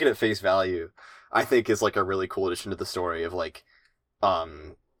 if we take it at face value, I think is like a really cool addition to the story of like, a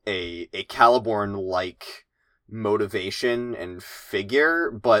Caliborn like motivation and figure,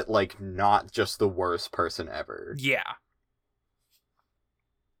 but like not just the worst person ever. Yeah.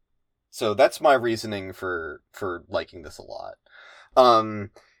 So that's my reasoning for liking this a lot.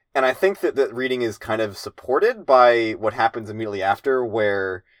 And I think that reading is kind of supported by what happens immediately after,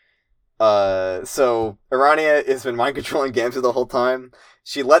 where so Irania has been mind controlling Gamzee the whole time.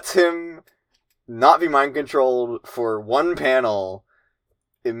 She lets him not be mind controlled for one panel.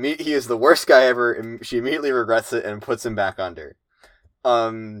 He is the worst guy ever, and she immediately regrets it and puts him back under.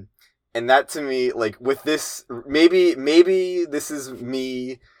 And that to me, like, with this, maybe this is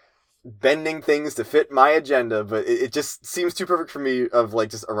me bending things to fit my agenda, but it just seems too perfect for me of, like,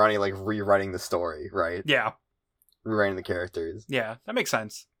 just Irania, like, rewriting the story, right? Yeah. Rewriting the characters. Yeah, that makes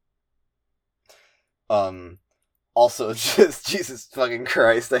sense. Also, just, Jesus fucking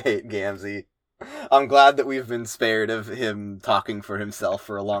Christ, I hate Gamzee. I'm glad that we've been spared of him talking for himself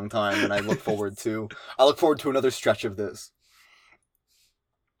for a long time, and I look forward to another stretch of this.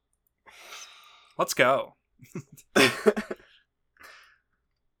 Let's go.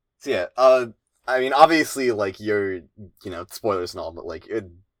 So yeah, I mean, obviously, like, you're, you know, spoilers and all, but like, do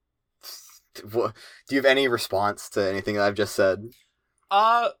you have any response to anything that I've just said?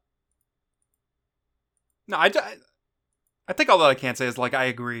 No, I think all that I can say is, like, I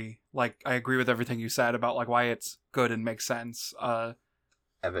agree. Like, I agree with everything you said about, like, why it's good and makes sense.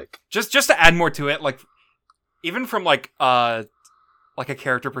 Epic. Just to add more to it, like, even from, like a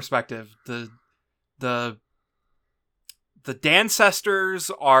character perspective, the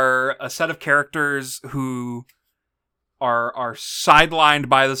Dancestors are a set of characters who are sidelined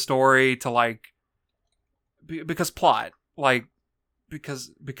by the story to, like, because plot, like,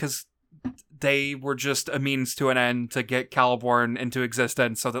 because they were just a means to an end to get Caliborn into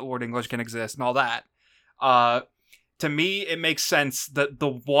existence so that Lord English can exist and all that. To me, it makes sense that the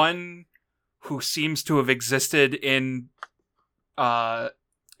one who seems to have existed in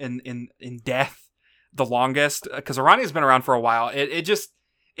death the longest, because Irania's been around for a while,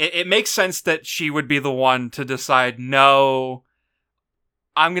 it makes sense that she would be the one to decide, no,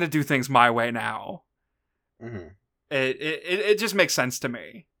 I'm gonna do things my way now. Mm-hmm. It just makes sense to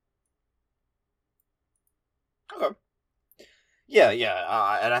me. Okay. Yeah,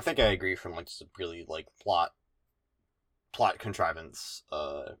 and I think I agree from like just a really like plot contrivance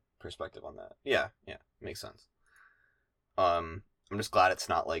perspective on that. Yeah, makes sense. I'm just glad it's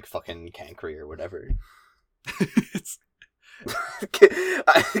not like fucking Cancri or whatever.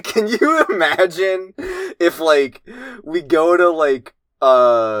 Can you imagine if like we go to like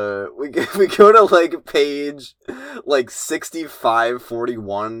we go to like page like 65,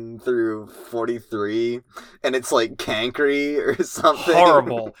 41 through 43, and it's like Cankry or something.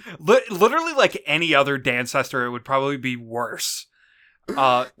 Horrible. Literally, like any other Dancester, it would probably be worse.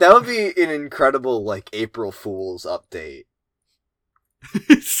 That would be an incredible like April Fool's update.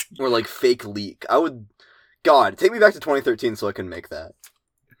 Or like fake leak. God, take me back to 2013 so I can make that.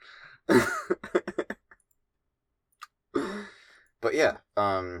 But yeah,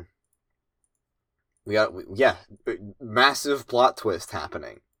 massive plot twist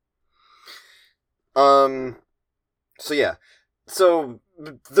happening. So yeah, so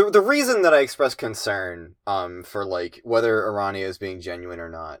the reason that I express concern, for like whether Arania is being genuine or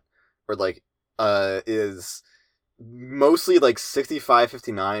not, or like, is mostly like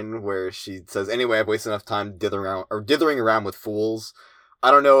 65-59, where she says, "Anyway, I've wasted enough time dithering around with fools." I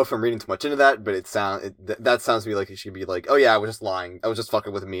don't know if I'm reading too much into that, but that sounds to me like it should be like, "Oh yeah, I was just lying. I was just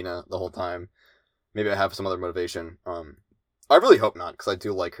fucking with Mina the whole time. Maybe I have some other motivation." I really hope not, because I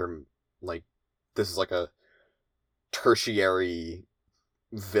do like her. Like, this is like a tertiary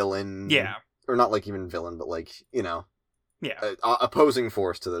villain. Yeah. Or not like even villain, but like, you know. Yeah. Opposing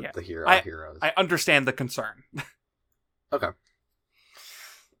force to the heroes. I understand the concern. Okay.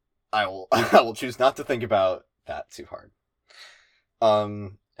 I will choose not to think about that too hard.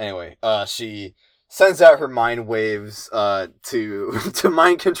 Anyway, she sends out her mind waves, to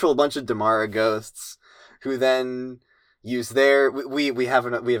mind control a bunch of Damara ghosts, who then use their, we have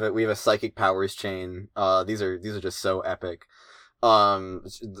a psychic powers chain. These are just so epic.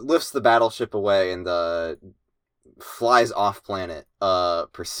 Lifts the battleship away and, flies off planet,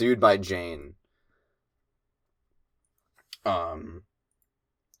 pursued by Jane.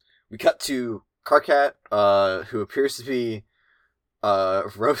 We cut to Karkat, who appears to be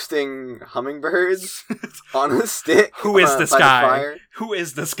roasting hummingbirds on a stick. Who is this guy? Who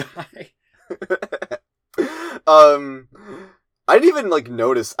is this guy? I didn't even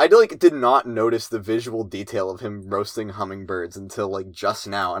notice. I did not notice the visual detail of him roasting hummingbirds until just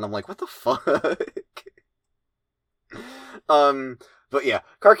now, and I'm like, what the fuck? But yeah,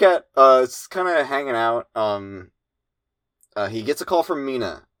 Karkat is kind of hanging out. He gets a call from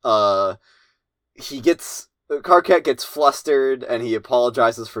Mina. Karkat gets flustered, and he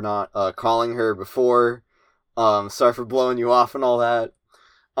apologizes for not calling her before. Sorry for blowing you off and all that.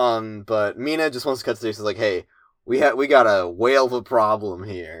 But Mina just wants to cut to the chase. She's like, "Hey, we got a whale of a problem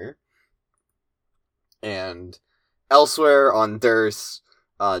here." And elsewhere on Durst,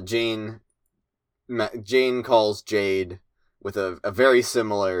 Jane calls Jade with a very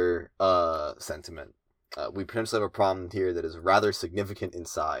similar sentiment. We potentially have a problem here that is rather significant in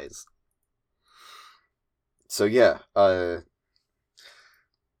size. So yeah, that's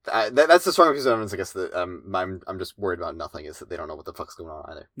the strongest piece of evidence, I guess, that I'm just worried about nothing, is that they don't know what the fuck's going on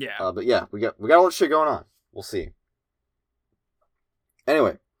either. Yeah. But yeah, we got a lot of shit going on. We'll see.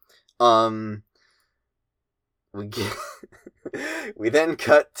 Anyway, we then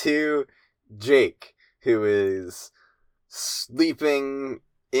cut to Jake, who is sleeping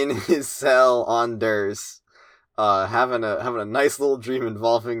in his cell on Durst, having a nice little dream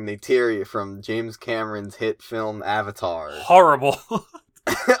involving Neytiri from James Cameron's hit film Avatar. Horrible.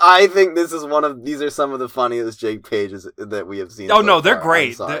 I think these are some of the funniest Jake pages that we have seen. Oh no, they're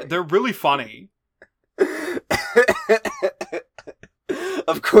great. They're really funny.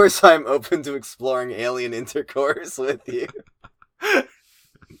 Of course, I'm open to exploring alien intercourse with you.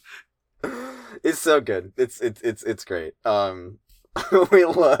 It's so good. It's great. We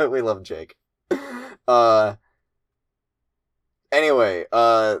love Jake. Anyway,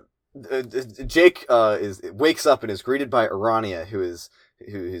 Jake wakes up and is greeted by Arania, who's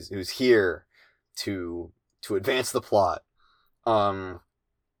here to advance the plot.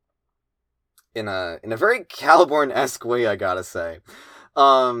 In a very Caliborn-esque way, I gotta say.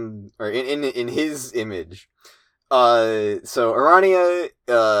 Or in his image. So Arania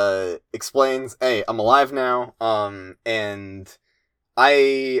explains, "Hey, I'm alive now, and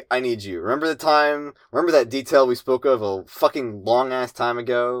I need you. Remember that detail we spoke of a fucking long-ass time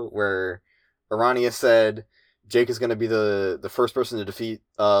ago, where Arania said Jake is gonna be the first person to defeat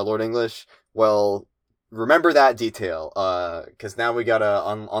Lord English? Well, remember that detail, because now we gotta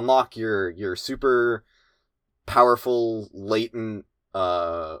unlock your super powerful, latent,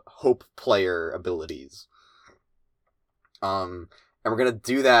 hope player abilities. And we're gonna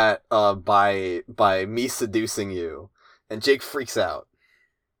do that, by me seducing you." And Jake freaks out.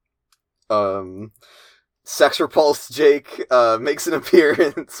 Sex repulsed Jake, makes an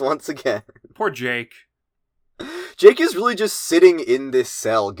appearance once again. Poor Jake. Jake is really just sitting in this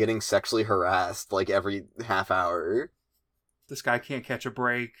cell getting sexually harassed, every half hour. This guy can't catch a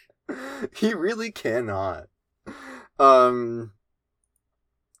break. He really cannot.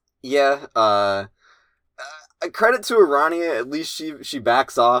 Yeah, credit to Arania, at least she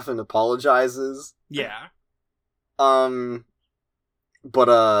backs off and apologizes. Yeah. But,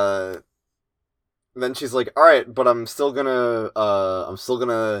 then she's like, alright, but I'm still gonna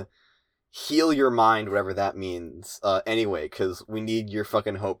heal your mind, whatever that means, anyway, cause we need your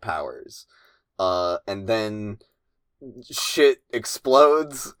fucking hope powers. And then shit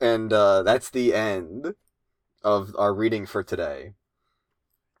explodes, and, that's the end of our reading for today.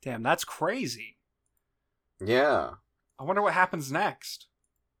 Damn, that's crazy. Yeah. I wonder what happens next.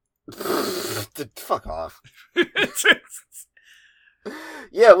 Fuck off.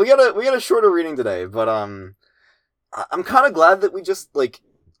 Yeah, we got a shorter reading today, but I'm kind of glad that we just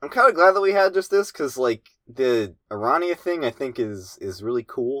I'm kind of glad that we had just this, because the Arania thing I think is really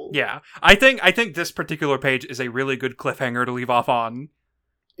cool. Yeah, I think this particular page is a really good cliffhanger to leave off on.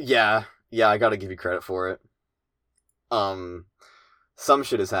 Yeah, I gotta give you credit for it. Some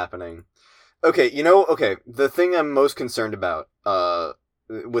shit is happening. Okay, the thing I'm most concerned about,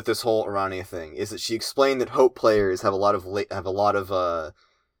 with this whole Arania thing is that she explained that Hope players have a lot of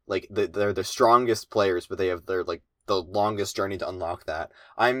they're the strongest players, but they're the longest journey to unlock that.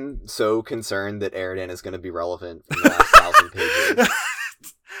 I'm so concerned that Eridan is going to be relevant in the last 1,000 pages.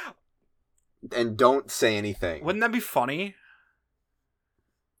 And don't say anything. Wouldn't that be funny?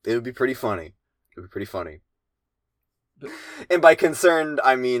 It would be pretty funny. And by concerned,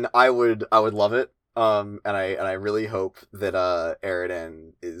 I mean I would love it. And I really hope that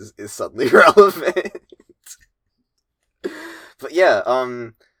Eridan is suddenly relevant. But yeah,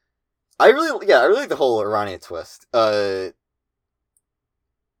 I really like the whole Arania twist. I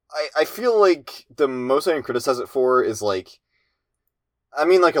feel like the most I can criticize it for is a lot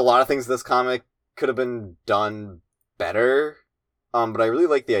of things in this comic could have been done better. But I really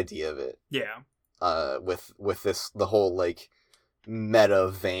like the idea of it. Yeah. With the whole meta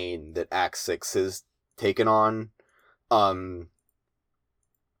vein that Act 6 has taken on. I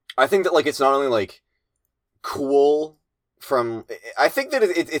think that it's not only cool I think that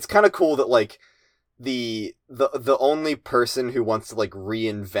it's kind of cool that the only person who wants to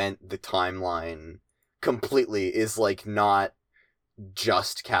reinvent the timeline completely is like not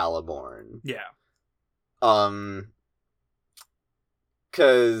just Caliborn. Yeah.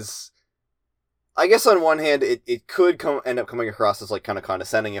 Because I guess on one hand it could end up coming across as like kind of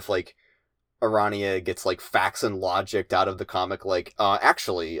condescending if like Arania gets like facts and logic out of the comic, like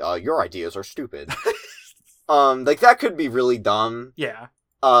actually your ideas are stupid. Like that could be really dumb. Yeah.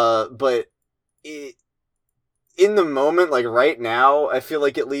 But in the moment, like right now, I feel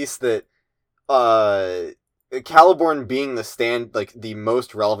like at least that Caliborn being the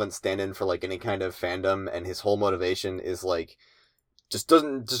most relevant stand-in for like any kind of fandom, and his whole motivation is like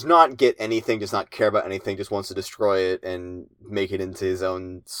does not get anything, does not care about anything, just wants to destroy it and make it into his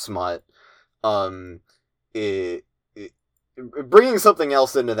own smut. Bringing something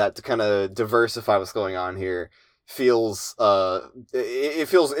else into that to kind of diversify what's going on here feels it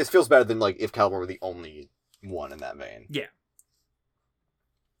feels better than like if Caliborn were the only one in that vein.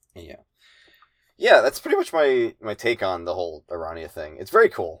 Yeah, that's pretty much my take on the whole Arania thing. It's very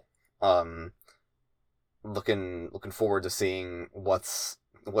cool. Looking forward to seeing what's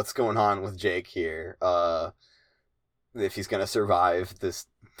going on with Jake here. If he's gonna survive the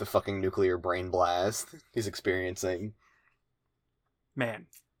fucking nuclear brain blast he's experiencing. Man,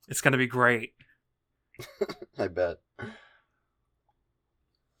 it's gonna be great. I bet.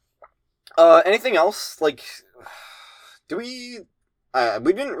 Anything else? Like, do we?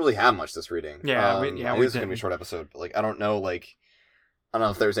 We didn't really have much this reading. Yeah, I we knew this was gonna be a short episode, but like, I don't know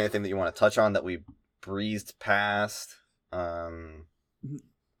if there's anything that you want to touch on that we breezed past. Not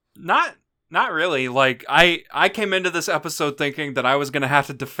really. Like, I came into this episode thinking that I was gonna have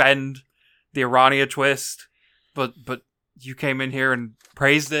to defend the Arania twist, but you came in here and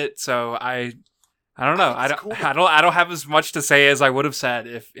praised it, so I don't know. Cool. I don't have as much to say as I would have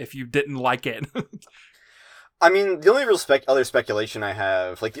said if you didn't like it. I mean, the only real other speculation I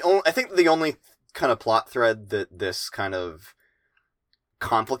have, like I think the only kind of plot thread that this kind of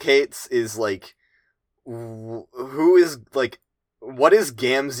complicates is like, who is like, what is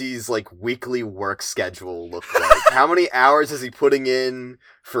Gamzee's like weekly work schedule look like? How many hours is he putting in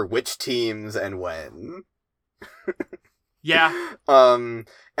for which teams and when? Yeah. And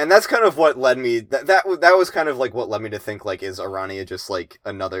that's kind of what led me. That was kind of like what led me to think like, is Arania just like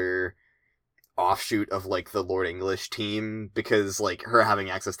another offshoot of like the Lord English team, because like her having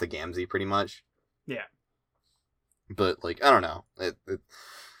access to Gamzee pretty much. Yeah. But like, I don't know.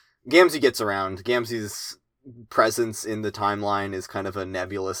 Gamzee gets around. Gamzee's presence in the timeline is kind of a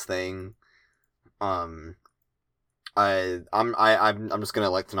nebulous thing. I'm just gonna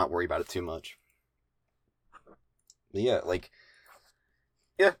like to not worry about it too much. But yeah, like,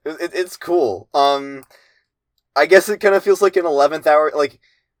 yeah, it's cool. I guess it kind of feels like an 11th hour, like,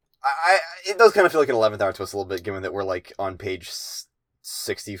 it does kind of feel like an 11th hour twist a little bit, given that we're, like, on page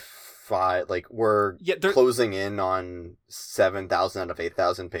 65, like, we're closing in on 7,000 out of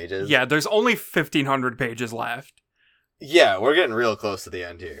 8,000 pages. Yeah, there's only 1,500 pages left. Yeah, we're getting real close to the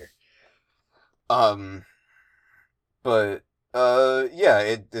end here. But, yeah,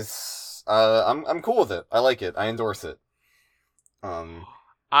 it's, I'm cool with it. I like it. I endorse it.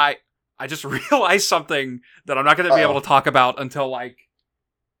 I just realized something that I'm not going to be able to talk about until like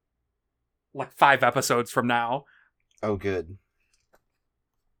 5 episodes from now. Oh, good.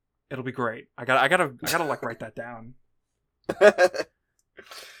 It'll be great. I gotta like write that down.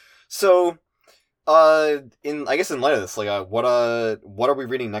 So, in light of this, like, what are we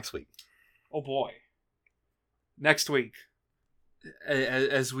reading next week? Oh boy. Next week,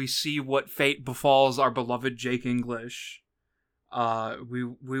 as we see what fate befalls our beloved Jake English, we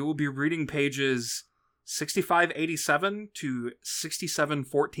will be reading pages 6587 to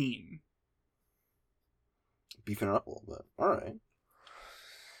 6714. Beefing it up a little bit. All right.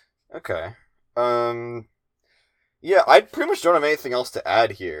 Okay. Yeah, I pretty much don't have anything else to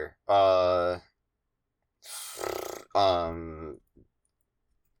add here. If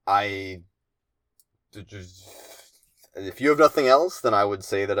you have nothing else, then I would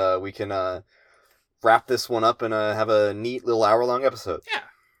say that we can wrap this one up and have a neat little hour-long episode. Yeah.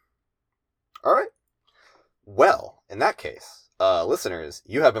 All right. Well, in that case, listeners,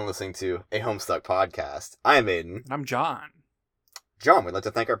 you have been listening to a Homestuck podcast. I am Aiden. And I'm John. John, we'd like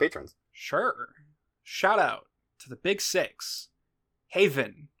to thank our patrons. Sure. Shout out to the Big Six,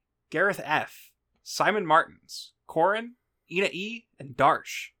 Haven, Gareth F., Simon Martins, Corin, Ina E., and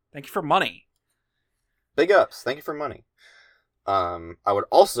Darsh. Thank you for money. Big ups. Thank you for money. I would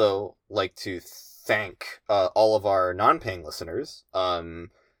also like to thank all of our non-paying listeners.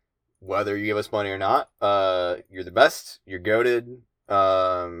 Whether you give us money or not, you're the best. You're goated.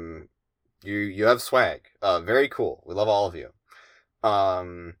 You have swag. Very cool. We love all of you.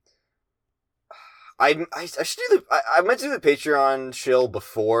 I should do I meant to do the Patreon shill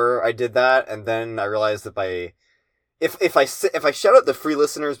before I did that, and then I realized that if I shout out the free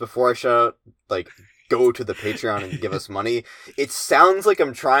listeners before I shout out, like, go to the Patreon and give us money, it sounds like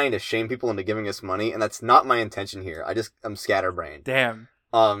I'm trying to shame people into giving us money, and that's not my intention here. I'm scatterbrained. Damn.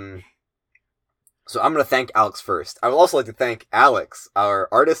 So I'm going to thank Alex first. I would also like to thank Alex, our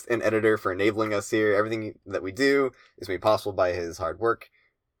artist and editor, for enabling us here. Everything that we do is made possible by his hard work.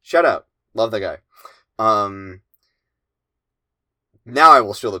 Shout out. Love that guy. Now I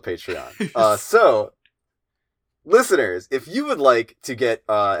will show the Patreon. So, listeners, if you would like to get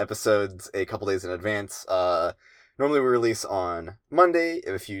episodes a couple days in advance, normally we release on Monday.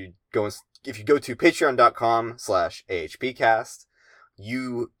 If you go to patreon.com/ahpcast,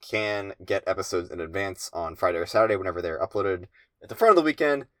 you can get episodes in advance on Friday or Saturday whenever they're uploaded at the front of the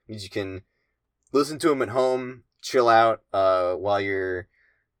weekend. It means you can listen to them at home, chill out while you're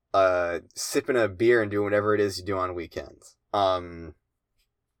sipping a beer and doing whatever it is you do on weekends. You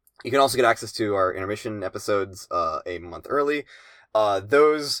can also get access to our intermission episodes a month early.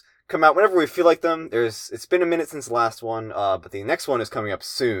 Those come out whenever we feel like them. It's been a minute since the last one, but the next one is coming up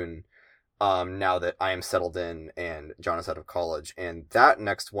soon. Now that I am settled in and John is out of college, and that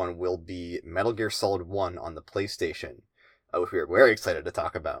next one will be Metal Gear Solid 1 on the PlayStation, which we are very excited to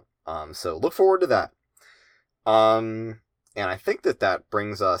talk about. So look forward to that. And I think that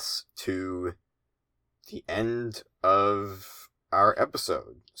brings us to the end of our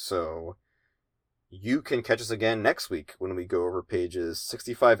episode. So you can catch us again next week when we go over pages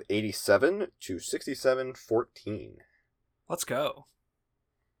 6587 to 6714. Let's go.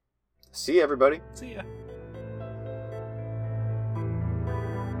 See you, everybody. See ya.